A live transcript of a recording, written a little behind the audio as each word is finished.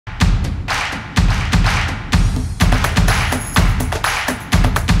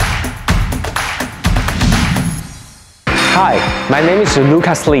Hi, my name is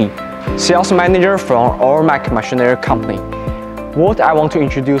Lukas Li, sales manager from Orimeac Machinery Company. What I want to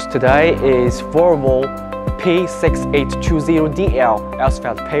introduce today is Volvo P6820DL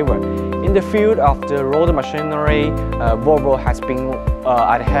Asphalt Paver. In the field of the road machinery, Volvo has been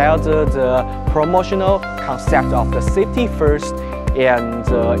adhered the promotional concept of the safety first and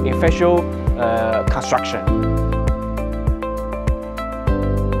efficient construction.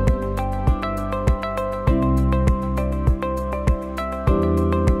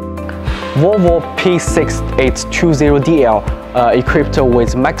 Volvo P6820DL equipped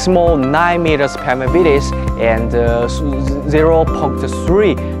with maximum 9 meters paving width and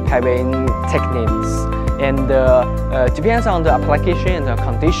 0.3 paving thickness. And depends on the application and the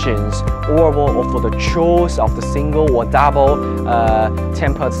conditions, Volvo offer the choice of the single or double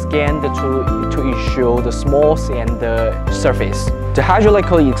tamper scan to ensure the smooth and the surface. The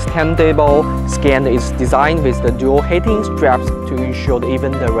hydraulically extendable scan is designed with the dual heating straps to ensure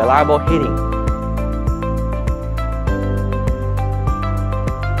even the reliable heating.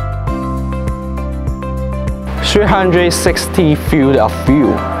 (360 field of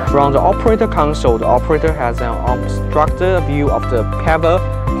view). From the operator console, the operator has an unobstructed view of the paver,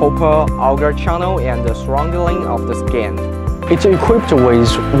 hopper, auger channel, and the surrounding of the scan. It's equipped with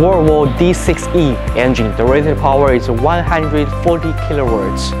Volvo D6E engine. The rated power is 140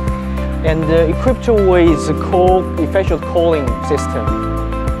 kilowatts, and equipped with efficient cooling system.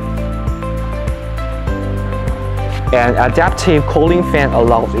 An adaptive cooling fan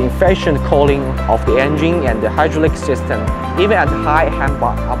allows efficient cooling of the engine and the hydraulic system, even at high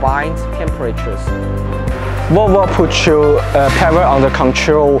ambient temperatures. Volvo puts paver under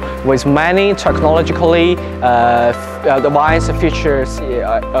control with many technologically advanced features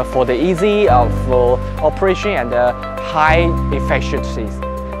for the easy of operation and high efficiencies.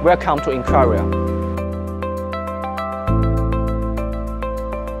 Welcome to Algeria.